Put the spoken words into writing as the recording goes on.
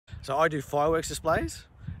So I do fireworks displays,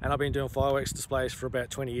 and I've been doing fireworks displays for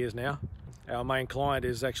about 20 years now. Our main client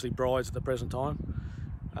is actually brides at the present time.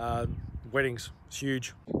 Weddings, it's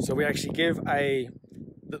huge. So we actually give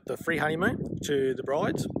the free honeymoon to the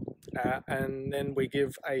brides, and then we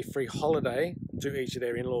give a free holiday to each of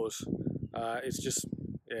their in-laws. It's just,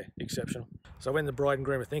 yeah, exceptional. So when the bride and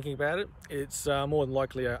groom are thinking about it, it's more than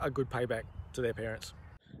likely a good payback to their parents.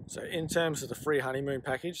 So in terms of the free honeymoon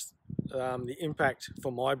package, the impact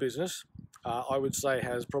for my business, I would say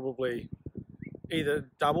has probably either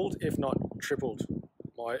doubled, if not tripled,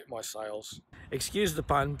 my sales. Excuse the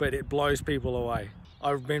pun, but it blows people away.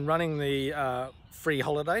 I've been running the free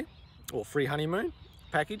holiday or free honeymoon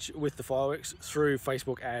package with the fireworks through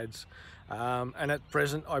Facebook ads. And at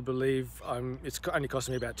present, I believe it's only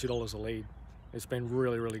costing me about $2 a lead. It's been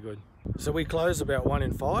really, really good. So we close about 1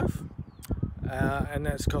 in 5, and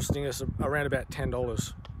that's costing us around about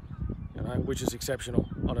 $10, which is exceptional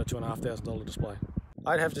on a $2,500 display.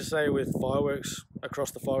 I'd have to say with fireworks,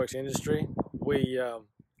 across the fireworks industry,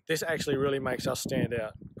 this actually really makes us stand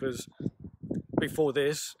out, because before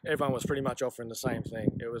this, everyone was pretty much offering the same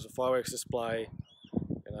thing. It was a fireworks display,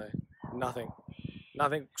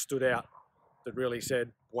 nothing stood out that really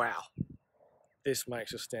said, wow, this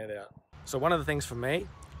makes us stand out. So one of the things for me,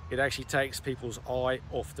 it actually takes people's eye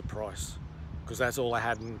off the price, because that's all I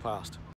had in the past.